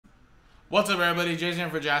What's up, everybody? Jason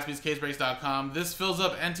for JaspysCaseBreaks.com. This fills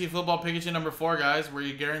up NT Football Pikachu number 4, guys, where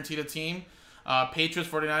you guaranteed a team. Patriots,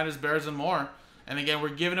 49ers, Bears, and more. And again, we're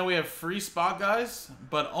giving away a free spot, guys,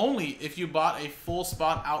 but only if you bought a full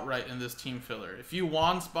spot outright in this team filler. If you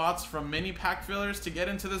won spots from mini pack fillers to get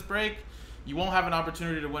into this break, you won't have an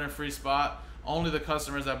opportunity to win a free spot. Only the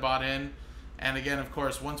customers that bought in. And again, of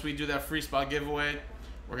course, once we do that free spot giveaway,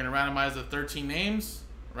 we're going to randomize the 13 names,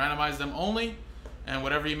 randomize them only. And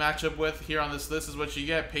whatever you match up with here on this list is what you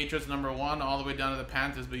get. Patriots number 1 all the way down to the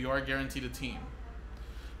Panthers, but you are guaranteed a team.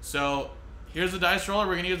 So here's the dice roller.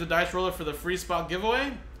 We're going to use the dice roller for the free spot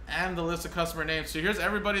giveaway and the list of customer names. So here's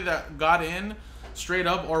everybody that got in straight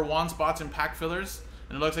up or won spots in pack fillers.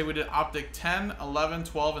 And it looks like we did Optic 10, 11,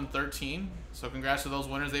 12, and 13. So congrats to those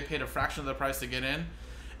winners. They paid a fraction of the price to get in.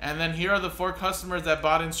 And then here are the 4 customers that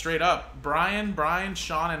bought in straight up. Brian,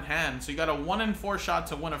 Sean, and Han. So you got a 1 in 4 shot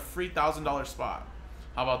to win a free $1,000 spot.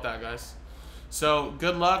 How about that, guys? So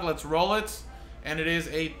good luck. Let's roll it. And it is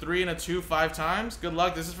a 3 and a 2, 5 times. Good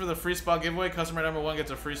luck. This is for the free spot giveaway. Customer number 1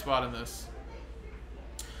 gets a free spot in this.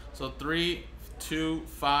 So 3, 2,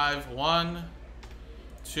 5, 1,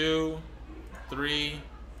 2, 3,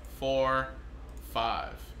 4,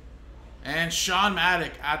 5. And Sean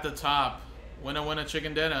Maddock at the top. Winner,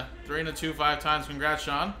 chicken dinner. 3 and a 2, 5 times. Congrats,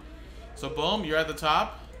 Sean. So boom, you're at the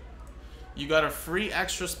top. You got a free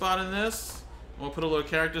extra spot in this. We'll put a little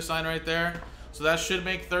character sign right there. So that should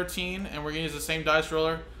make 13, and we're gonna use the same dice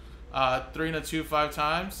roller, 3 and a 2, 5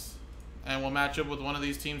 times, and we'll match up with one of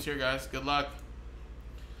these teams here, guys. Good luck.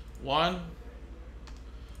 1,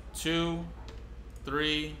 2,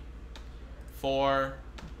 3, 4,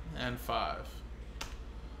 and 5.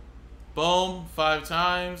 Boom, 5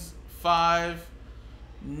 times. 5.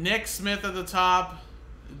 Nick Smith at the top,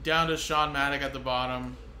 down to Sean Maddock at the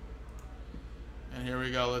bottom. And here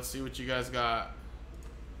we go. Let's see what you guys got.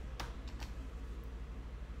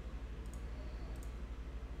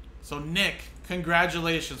 So Nick,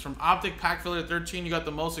 congratulations. From Optic Pack Filler 13, you got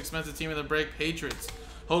the most expensive team in the break, Patriots.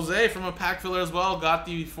 Jose from a pack filler as well, got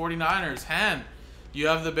the 49ers. Han, you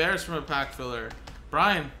have the Bears from a pack filler.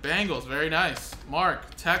 Brian, Bengals, very nice.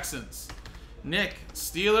 Mark, Texans. Nick,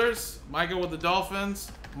 Steelers. Michael with the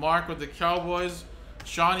Dolphins. Mark with the Cowboys.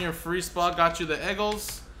 Sean, your free spot got you the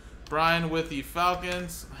Eagles. Brian with the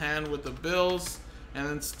Falcons. Han with the Bills. And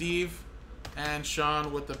then Steve and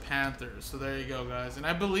Sean with the Panthers. So there you go, guys. And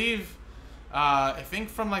I believe, I think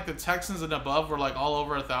from like the Texans and above were like all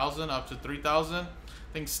over 1,000 up to 3,000. I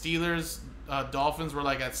think Steelers, Dolphins were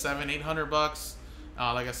like at $700-800.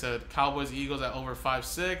 Like I said, Cowboys, Eagles at over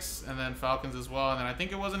 5-6, and then Falcons as well. And then I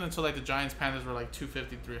think it wasn't until like the Giants, Panthers were like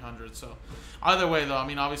 250-300. So either way, though, I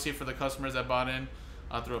mean, obviously for the customers that bought in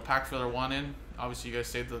through a pack filler 1 in, obviously you guys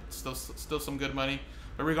saved still some good money.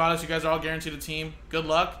 But regardless, you guys are all guaranteed a team. Good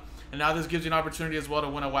luck. And now this gives you an opportunity as well to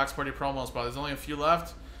win a Wax Party promo spot. There's only a few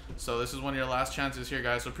left, so this is one of your last chances here,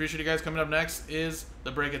 guys. So appreciate you guys. Coming up next is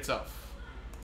the break itself.